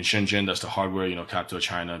 In Shenzhen, that's the hardware, capital of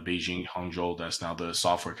China. Beijing, Hangzhou, that's now the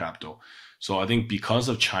software capital. So I think because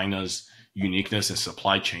of China's uniqueness in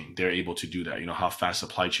supply chain, they're able to do that, how fast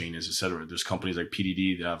supply chain is, et cetera. There's companies like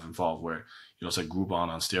PDD that have involved where, it's like Groupon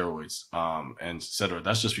on steroids, and et cetera.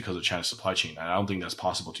 That's just because of China's supply chain. And I don't think that's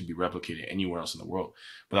possible to be replicated anywhere else in the world.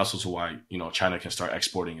 But that's also why, China can start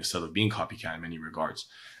exporting instead of being copycat in many regards.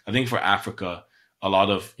 I think for Africa, a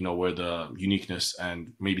lot of, where the uniqueness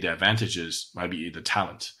and maybe the advantages might be the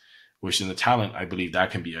talent, which in the talent, I believe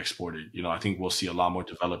that can be exported. I think we'll see a lot more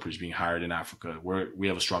developers being hired in Africa, where we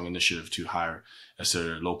have a strong initiative to hire, et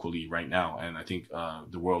cetera, locally right now. And I think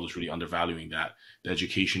the world is really undervaluing that. The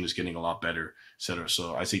education is getting a lot better, et cetera.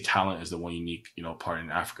 So I say talent is the one unique, part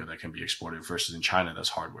in Africa that can be exported versus in China, that's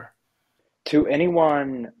hardware. To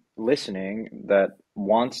anyone listening that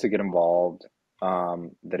wants to get involved,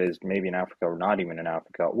 that is maybe in Africa or not even in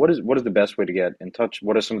Africa, what is the best way to get in touch?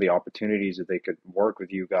 What are some of the opportunities that they could work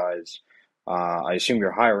with you guys? I assume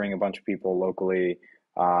you're hiring a bunch of people locally,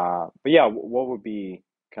 but yeah, what would be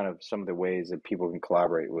kind of some of the ways that people can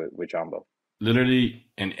collaborate with Jambo? Literally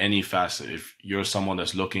in any facet. If you're someone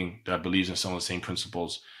that's looking, that believes in some of the same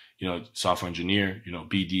principles, software engineer,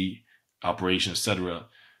 BD, operations, etc.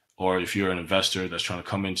 Or if you're an investor that's trying to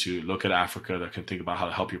come into look at Africa, that can think about how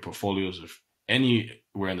to help your portfolios, if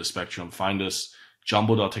anywhere in the spectrum, find us,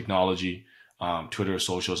 Jambo.technology, Twitter,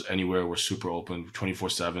 socials, anywhere. We're super open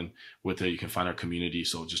 24/7 with it. You can find our community.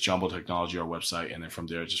 So just Jambo.technology, our website. And then from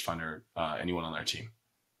there, just find anyone on our team.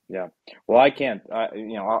 Yeah. Well, I can't,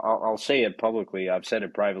 I'll say it publicly. I've said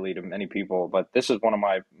it privately to many people, but this is one of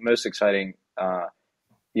my most exciting,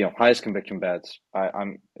 highest conviction bets.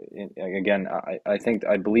 I think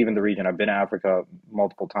I believe in the region. I've been to Africa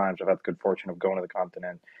multiple times. I've had the good fortune of going to the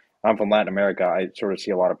continent. I'm from Latin America. I sort of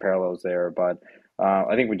see a lot of parallels there, but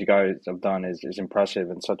I think what you guys have done is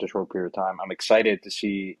impressive in such a short period of time. I'm excited to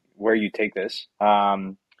see where you take this.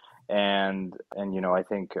 And I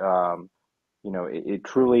think, it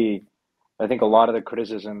truly, I think a lot of the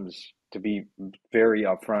criticisms to be very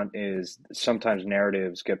upfront, is sometimes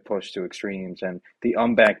narratives get pushed to extremes, and the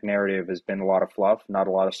unbanked narrative has been a lot of fluff, not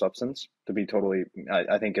a lot of substance, to be totally,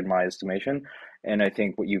 I think, in my estimation. And I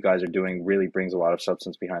think what you guys are doing really brings a lot of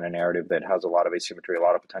substance behind a narrative that has a lot of asymmetry, a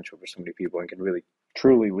lot of potential for so many people, and can really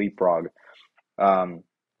truly leapfrog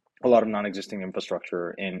a lot of non-existing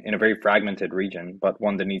infrastructure in a very fragmented region, but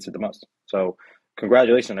one that needs it the most. So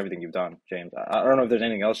congratulations on everything you've done, James. I don't know if there's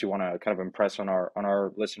anything else you want to kind of impress on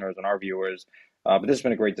our listeners and our viewers, but this has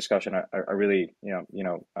been a great discussion. I really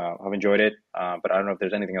have enjoyed it, but I don't know if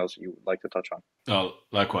there's anything else you would like to touch on. No,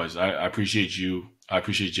 likewise. I appreciate you. I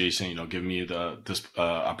appreciate Jason, giving me this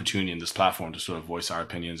opportunity and this platform to sort of voice our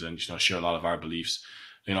opinions and share a lot of our beliefs.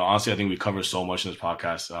 Honestly, I think we covered so much in this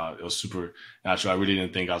podcast. It was super natural. I really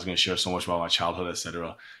didn't think I was going to share so much about my childhood,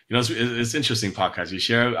 etc. It's interesting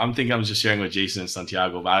podcast. I'm thinking I'm just sharing with Jason and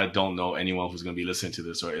Santiago, but I don't know anyone who's going to be listening to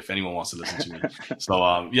this, or if anyone wants to listen to me.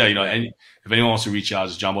 So, if anyone wants to reach out,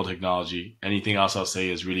 it's Jambo Technology. Anything else I'll say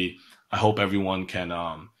is really, I hope everyone can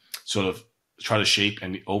sort of try to shape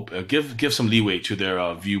and give some leeway to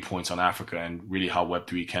their viewpoints on Africa and really how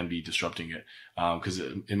Web3 can be disrupting it, because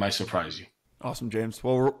it might surprise you. Awesome, James.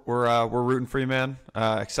 Well, we're rooting for you, man.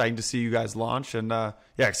 Exciting to see you guys launch, and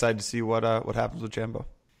excited to see what happens with Jambo.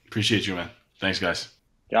 Appreciate you, man. Thanks, guys.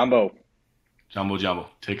 Jambo. Jambo.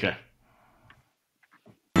 Take care.